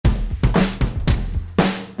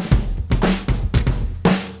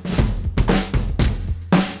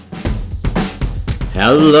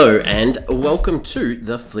Hello and welcome to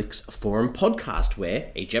the Flix Forum podcast, where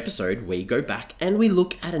each episode we go back and we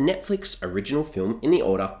look at a Netflix original film in the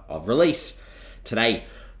order of release. Today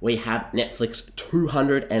we have Netflix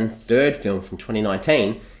 203rd film from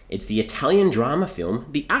 2019. It's the Italian drama film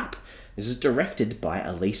The App. This is directed by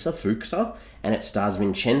Elisa Fuchsa and it stars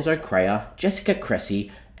Vincenzo Crea, Jessica Cresci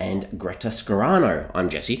and Greta Scarano. I'm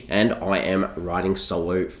Jesse and I am riding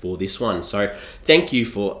solo for this one. So thank you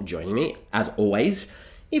for joining me. As always,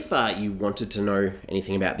 if you wanted to know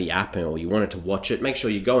anything about The App or you wanted to watch it, make sure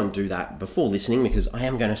you go and do that before listening, because I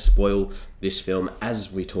am going to spoil this film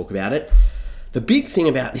as we talk about it. The big thing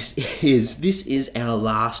about this is our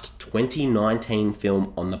last 2019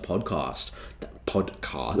 film on the podcast. The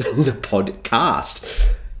podcast.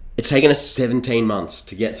 It's taken us 17 months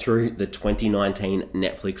to get through the 2019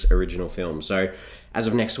 Netflix original film. So as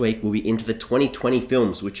of next week, we'll be into the 2020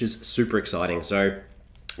 films, which is super exciting. So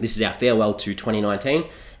this is our farewell to 2019,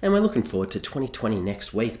 and we're looking forward to 2020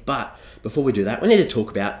 next week. But before we do that, we need to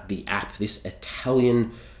talk about The App, this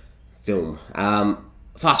Italian film.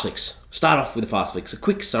 Fast Fix. Start off with a Fast Fix, a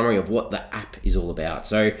quick summary of what The App is all about.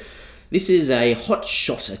 So this is a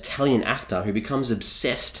hotshot Italian actor who becomes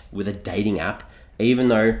obsessed with a dating app, even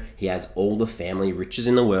though he has all the family riches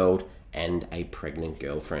in the world and a pregnant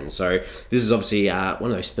girlfriend. So this is obviously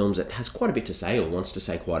one of those films that has quite a bit to say, or wants to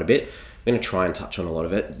say quite a bit. I'm going to try and touch on a lot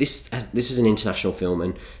of it. This is an international film,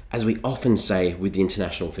 and as we often say with the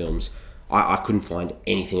international films, I couldn't find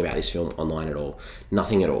anything about this film online at all.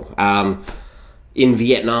 Nothing at all. In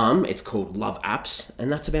Vietnam, it's called Love Apps,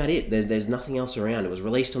 and that's about it. There's nothing else around. It was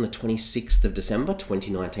released on the 26th of December,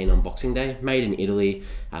 2019 on Boxing Day, made in Italy,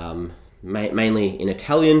 mainly in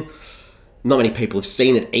Italian. Not many people have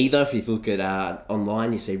seen it either. If you look at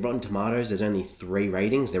online, you see Rotten Tomatoes, there's only 3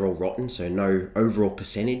 ratings. They're all rotten, so no overall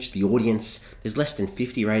percentage. The audience, there's less than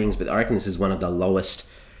 50 ratings, but I reckon this is one of the lowest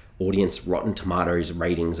audience Rotten Tomatoes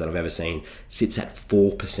ratings that I've ever seen. Sits at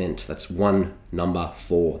 4%. That's one number,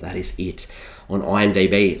 4. That is it. On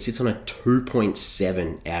IMDb, it sits on a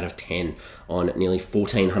 2.7 out of 10 on nearly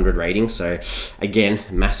 1,400 ratings. So again,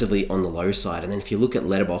 massively on the low side. And then if you look at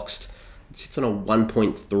Letterboxd, it sits on a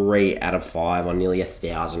 1.3 out of 5 on nearly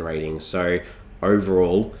 1,000 ratings. So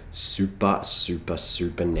overall, super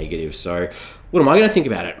negative. So what am I going to think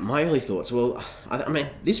about it? My early thoughts, well, I mean,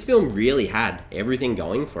 this film really had everything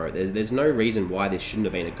going for it. There's no reason why this shouldn't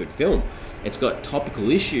have been a good film. It's got topical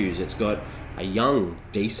issues. It's got a young,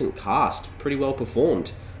 decent cast, pretty well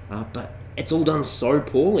performed. But it's all done so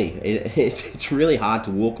poorly. It's really hard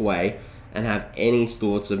to walk away and have any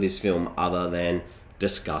thoughts of this film other than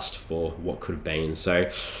disgust for what could have been. So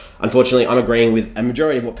unfortunately, I'm agreeing with a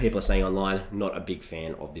majority of what people are saying online. Not a big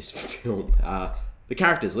fan of this film. The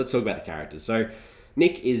characters, let's talk about the characters. So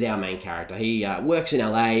Nick is our main character. He works in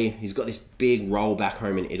LA. He's got this big role back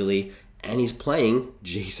home in Italy, and he's playing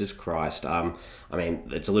Jesus Christ. I mean,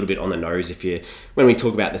 it's a little bit on the nose when we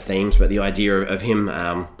talk about the themes, but the idea of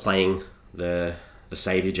him playing the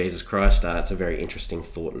Savior, Jesus Christ, it's a very interesting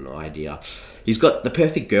thought and idea. He's got the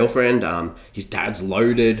perfect girlfriend. His dad's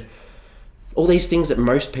loaded. All these things that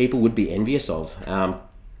most people would be envious of.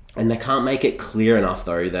 And they can't make it clear enough,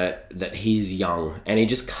 though, that he's young and he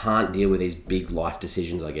just can't deal with these big life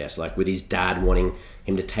decisions, I guess. Like with his dad wanting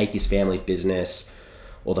him to take his family business,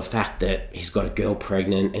 or the fact that he's got a girl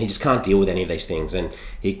pregnant, and he just can't deal with any of these things. And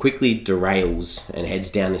he quickly derails and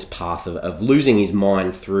heads down this path of losing his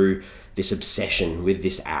mind through this obsession with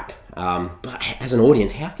this app. But as an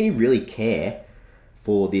audience, how can you really care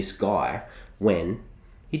for this guy when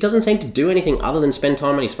he doesn't seem to do anything other than spend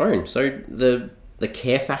time on his phone? So the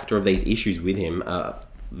care factor of these issues with him are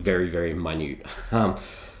very, very minute.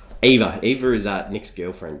 Eva is Nick's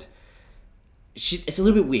girlfriend. It's a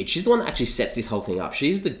little bit weird. She's the one that actually sets this whole thing up.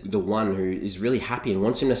 She's the one who is really happy and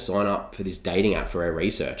wants him to sign up for this dating app for her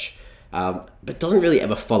research, but doesn't really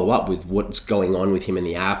ever follow up with what's going on with him in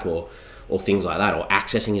the app or things like that, or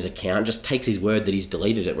accessing his account. Just takes his word that he's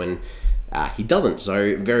deleted it when he doesn't.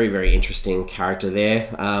 So very, very interesting character there.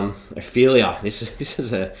 Ophelia, this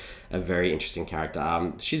is a very interesting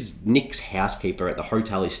character. She's Nick's housekeeper at the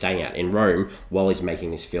hotel he's staying at in Rome while he's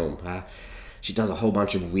making this film. She does a whole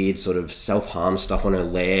bunch of weird sort of self-harm stuff on her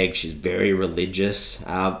leg. She's very religious.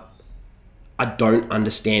 I don't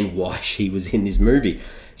understand why she was in this movie.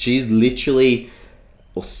 She's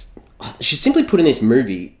simply put in this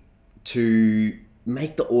movie to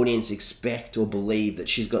make the audience expect or believe that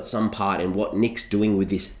she's got some part in what Nick's doing with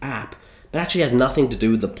this app, but actually has nothing to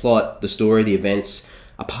do with the plot, the story, the events,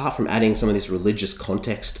 apart from adding some of this religious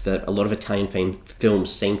context that a lot of Italian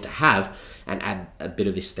films seem to have, and add a bit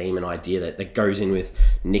of this theme and idea that goes in with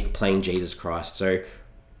Nick playing Jesus Christ. So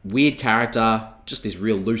weird character, just this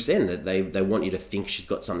real loose end that they want you to think she's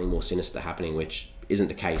got something more sinister happening, which isn't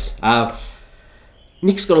the case.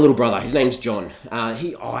 Nick's got a little brother. His name's John.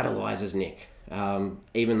 He idolizes Nick.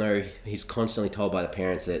 Even though he's constantly told by the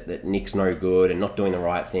parents that Nick's no good and not doing the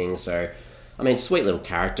right thing. So, I mean, sweet little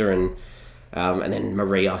character. And then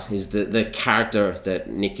Maria is the character that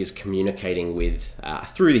Nick is communicating with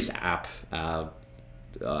through this app. I'm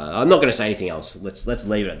not going to say anything else. Let's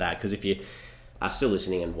leave it at that, because if you are still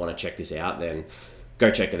listening and want to check this out, then go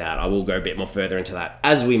check it out. I will go a bit more further into that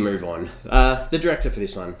as we move on. The director for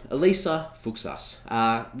this one, Elisa Fuxas.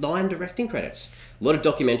 9 directing credits. A lot of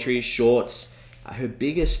documentaries, shorts. Her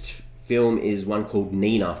biggest film is one called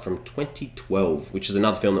Nina from 2012, which is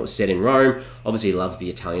another film that was set in Rome. Obviously loves the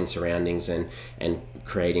Italian surroundings and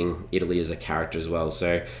creating Italy as a character as well.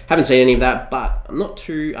 So haven't seen any of that, but I'm not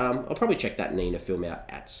too... I'll probably check that Nina film out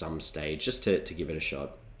at some stage just to give it a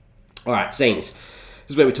shot. All right, scenes. This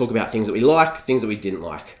is where we talk about things that we like, things that we didn't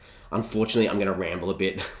like. Unfortunately, I'm going to ramble a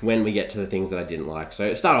bit when we get to the things that I didn't like.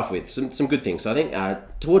 So start off with some good things. So I think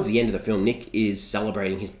towards the end of the film, Nick is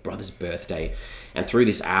celebrating his brother's birthday. And through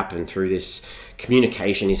this app and through this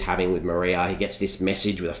communication he's having with Maria, he gets this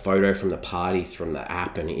message with a photo from the party from the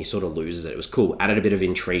app, and he sort of loses it. It was cool. Added a bit of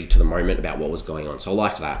intrigue to the moment about what was going on. So I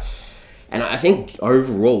liked that. And I think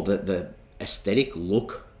overall the aesthetic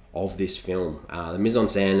look of this film, the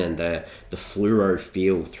mise-en-scène and the fluoro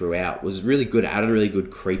feel throughout was really good. It added a really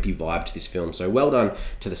good creepy vibe to this film. So well done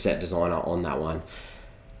to the set designer on that one.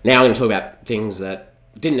 Now I'm going to talk about things that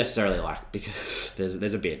didn't necessarily like, because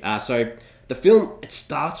there's a bit. So the film, it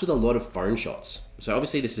starts with a lot of phone shots. So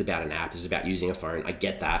obviously this is about an app. This is about using a phone. I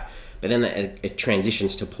get that. But then it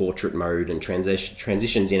transitions to portrait mode and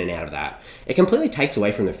transitions in and out of that. It completely takes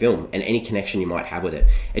away from the film and any connection you might have with it.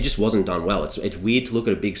 It just wasn't done well. It's weird to look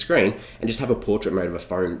at a big screen and just have a portrait mode of a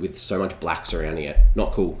phone with so much black surrounding it.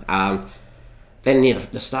 Not cool. Then near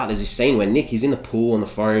the start, there's this scene where Nick, he's in the pool on the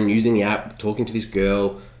phone, using the app, talking to this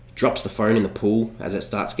girl, drops the phone in the pool as it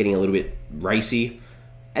starts getting a little bit racy.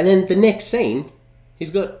 And then the next scene, he's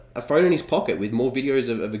got a phone in his pocket with more videos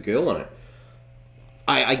of a girl on it.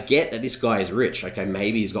 I get that this guy is rich. Okay,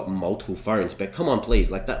 maybe he's got multiple phones, but come on,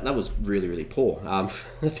 please. Like that was really, really poor. I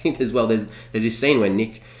think as well, there's this scene where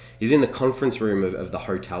Nick is in the conference room of the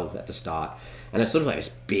hotel at the start, and it's sort of like this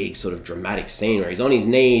big sort of dramatic scene where he's on his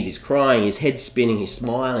knees, he's crying, his head's spinning, he's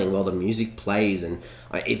smiling while the music plays. And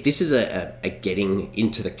if this is a getting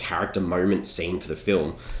into the character moment scene for the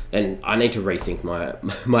film, then I need to rethink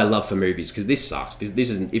my love for movies, because this sucks. This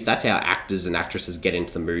isn't, if that's how actors and actresses get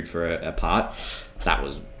into the mood for a part, that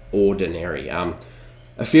was ordinary.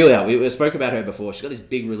 Ophelia, we spoke about her before. She's got this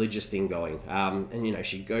big religious thing going. And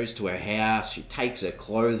she goes to her house, she takes her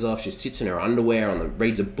clothes off, she sits in her underwear,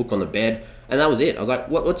 reads a book on the bed, and that was it. I was like,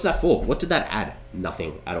 what's that for? What did that add?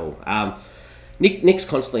 Nothing at all. Nick's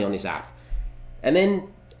constantly on this app. And then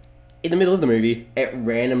in the middle of the movie, it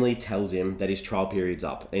randomly tells him that his trial period's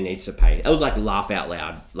up and he needs to pay. That was like laugh out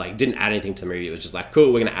loud. Like, didn't add anything to the movie. It was just like,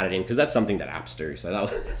 cool, we're going to add it in, because that's something that apps do. So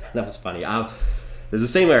that was funny. There's a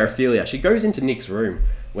scene where Ophelia, she goes into Nick's room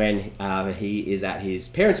when he is at his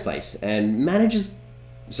parents' place and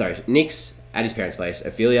Nick's at his parents' place.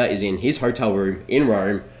 Ophelia is in his hotel room in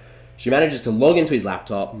Rome. She manages to log into his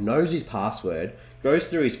laptop, knows his password, goes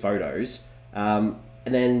through his photos, and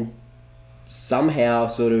then somehow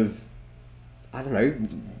sort of, I don't know,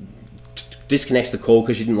 disconnects the call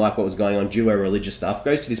because she didn't like what was going on, duo religious stuff,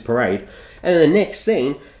 goes to this parade, and then the next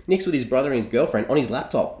scene, Nick's with his brother and his girlfriend on his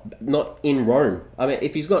laptop, not in Rome. I mean,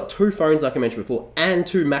 if he's got 2 phones, like I mentioned before, and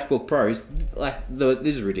 2 MacBook Pros,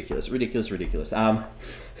 this is ridiculous.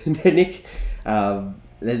 Nick,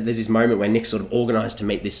 there's this moment where Nick's sort of organised to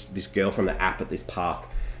meet this girl from the app at this park,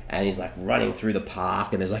 and he's like running through the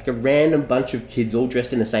park, and there's like a random bunch of kids all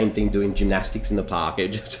dressed in the same thing doing gymnastics in the park. It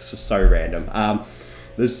just was so random.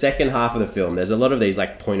 The second half of the film, there's a lot of these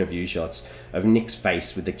like point of view shots of Nick's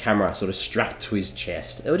face with the camera sort of strapped to his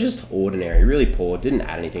chest. It was just ordinary, really poor, didn't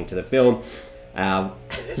add anything to the film.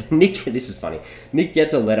 Nick, this is funny. Nick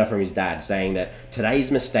gets a letter from his dad saying that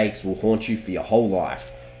today's mistakes will haunt you for your whole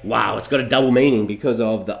life. Wow, it's got a double meaning because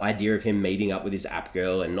of the idea of him meeting up with his app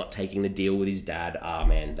girl and not taking the deal with his dad.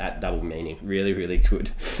 Man, that double meaning, really, really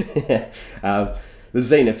good. The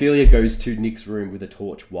scene, Ophelia goes to Nick's room with a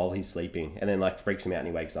torch while he's sleeping and then like freaks him out and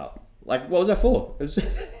he wakes up. Like, what was that for?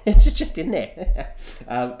 It's just in there.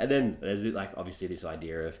 And then there's like obviously this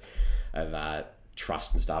idea of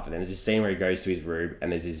trust and stuff. And then there's this scene where he goes to his room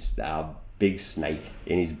and there's this big snake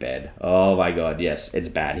in his bed. Oh my God, yes, it's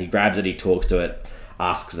bad. He grabs it, he talks to it,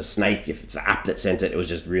 asks the snake if it's the app that sent it. It was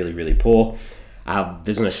just really, really poor.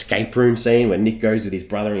 There's an escape room scene where Nick goes with his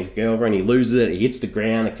brother and his girlfriend. He loses it. He hits the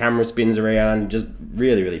ground. The camera spins around. Just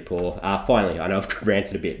really, really poor. Finally, I know I've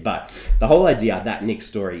ranted a bit, but the whole idea that Nick's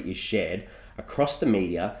story is shared across the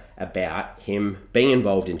media about him being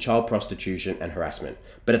involved in child prostitution and harassment.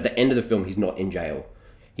 But at the end of the film, he's not in jail.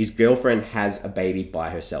 His girlfriend has a baby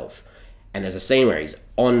by herself. And there's a scene where he's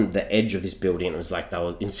on the edge of this building. And it was like they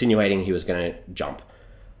were insinuating he was going to jump.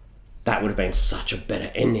 That would have been such a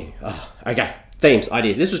better ending. Oh, okay. Themes,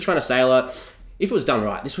 ideas. This was trying to say a lot. If it was done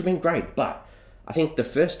right, this would have been great. But I think the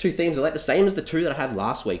first two themes are like the same as the two that I had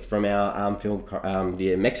last week from our film,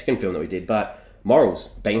 the Mexican film that we did. But morals,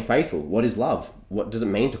 being faithful, what is love? What does it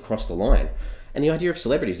mean to cross the line? And the idea of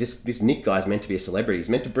celebrities. This Nick guy is meant to be a celebrity. He's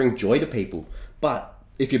meant to bring joy to people. But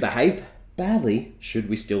if you behave badly, should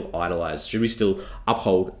we still idolize? Should we still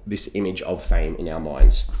uphold this image of fame in our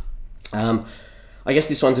minds? I guess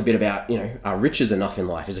this one's a bit about, are riches enough in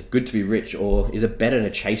life? Is it good to be rich, or is it better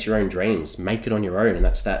to chase your own dreams, make it on your own? And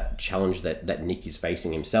that's that challenge that Nick is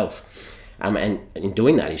facing himself. And in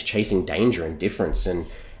doing that, he's chasing danger and difference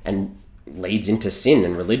and leads into sin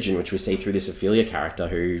and religion, which we see through this Ophelia character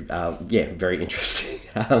who, very interesting.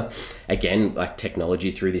 Again, like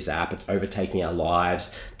technology through this app, it's overtaking our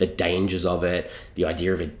lives, the dangers of it, the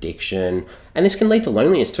idea of addiction. And this can lead to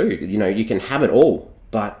loneliness too. You can have it all,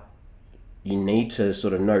 but you need to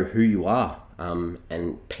sort of know who you are.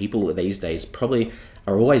 And people these days probably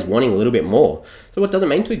are always wanting a little bit more. So what does it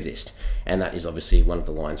mean to exist? And that is obviously one of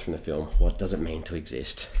the lines from the film. What does it mean to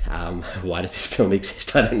exist? Why does this film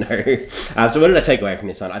exist? I don't know. So what did I take away from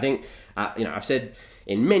this one? I think, I've said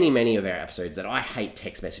in many of our episodes that I hate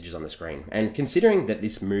text messages on the screen. And considering that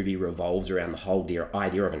this movie revolves around the whole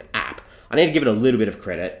idea of an app, I need to give it a little bit of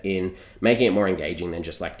credit in making it more engaging than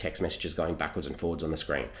just like text messages going backwards and forwards on the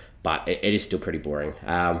screen. But it is still pretty boring.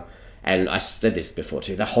 And I said this before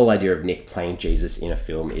too, the whole idea of Nick playing Jesus in a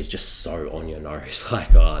film is just so on your nose.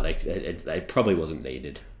 Like, they probably wasn't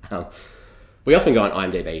needed. We often go on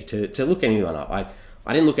IMDb to look anyone up.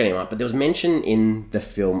 I didn't look anyone up, but there was mention in the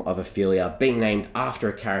film of Ophelia being named after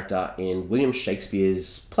a character in William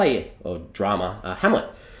Shakespeare's play or drama, Hamlet.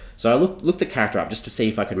 So I looked the character up just to see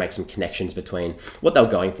if I could make some connections between what they were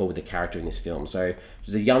going for with the character in this film. So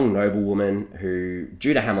she's a young noblewoman who,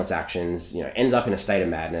 due to Hamlet's actions, ends up in a state of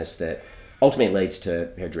madness that ultimately leads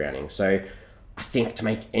to her drowning. So I think to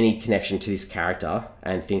make any connection to this character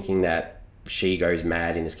and thinking that she goes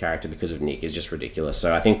mad in this character because of Nick is just ridiculous.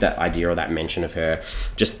 So I think that idea or that mention of her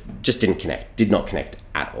just did not connect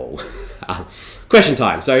at all. Question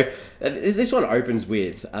time. So this one opens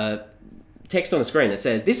with text on the screen that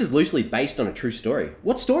says, "This is loosely based on a true story."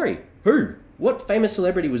 What story? Who? What famous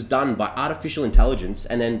celebrity was done by artificial intelligence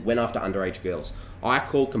and then went after underage girls? I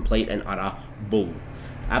call complete and utter bull.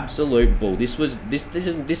 Absolute bull. This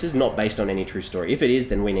is not based on any true story. If it is,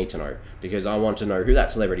 then we need to know, because I want to know who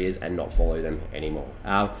that celebrity is and not follow them anymore.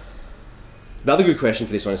 Another good question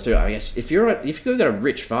for this one is too, I guess, if you've got a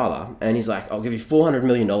rich father and he's like, "I'll give you $400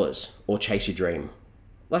 million or chase your dream,"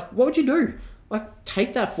 like, what would you do? Like,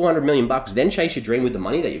 take that $400 million, then chase your dream with the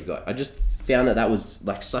money that you've got. I just found that was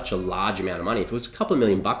like such a large amount of money. If it was a couple of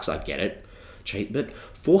 $1,000,000, I'd get it. Cheap, but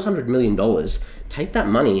 $400 million, take that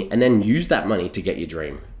money and then use that money to get your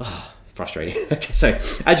dream. Oh, frustrating. Okay, so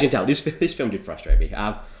as you can tell, this film did frustrate me.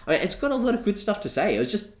 It's got a lot of good stuff to say. It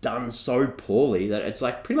was just done so poorly that it's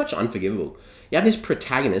like pretty much unforgivable. You have this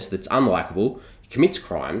protagonist that's unlikable, he commits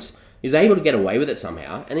crimes, he's able to get away with it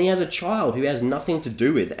somehow, and he has a child who has nothing to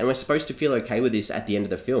do with, and we're supposed to feel okay with this at the end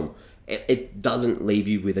of the film. It doesn't leave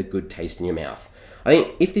you with a good taste in your mouth. I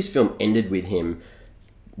think if this film ended with him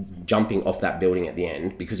jumping off that building at the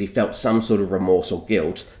end because he felt some sort of remorse or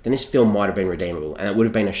guilt, then this film might have been redeemable, and it would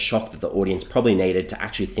have been a shock that the audience probably needed to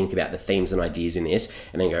actually think about the themes and ideas in this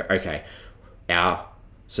and then go, okay, our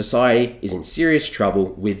society is in serious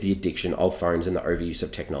trouble with the addiction of phones and the overuse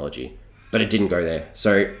of technology. But it didn't go there.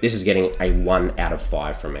 So this is getting a 1 out of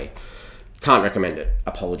 5 from me. Can't recommend it.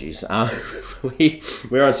 Apologies.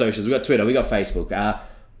 We're on socials. We've got Twitter. We've got Facebook. I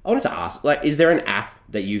wanted to ask, is there an app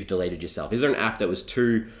that you've deleted yourself? Is there an app that was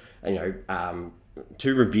too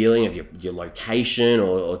revealing of your location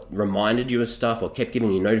or reminded you of stuff or kept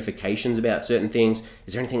giving you notifications about certain things?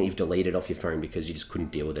 Is there anything that you've deleted off your phone because you just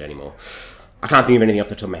couldn't deal with it anymore? I can't think of anything off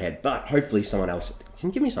the top of my head, but hopefully someone else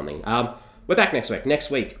can give me something. We're back next week. Next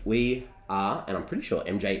week, we are, and I'm pretty sure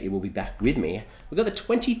MJ will be back with me, we've got the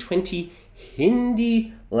 2020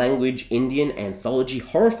 Hindi language Indian anthology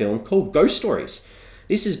horror film called Ghost Stories.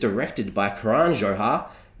 This is directed by Karan Johar,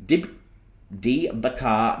 Dibakar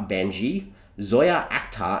Banji, Zoya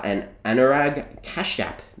Akhtar, and Anurag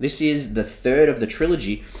Kashyap. This is the third of the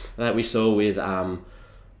trilogy that we saw with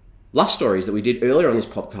Lust Stories that we did earlier on this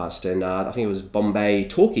podcast, and I think it was Bombay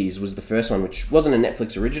Talkies was the first one, which wasn't a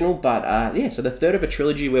Netflix original, but so the third of a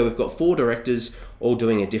trilogy where we've got 4 directors all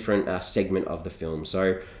doing a different segment of the film.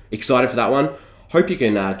 So excited for that one. Hope you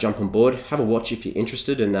can jump on board, have a watch if you're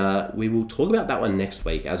interested, and we will talk about that one next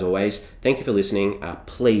week. As always, thank you for listening.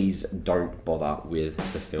 Please don't bother with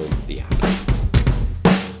the film The App.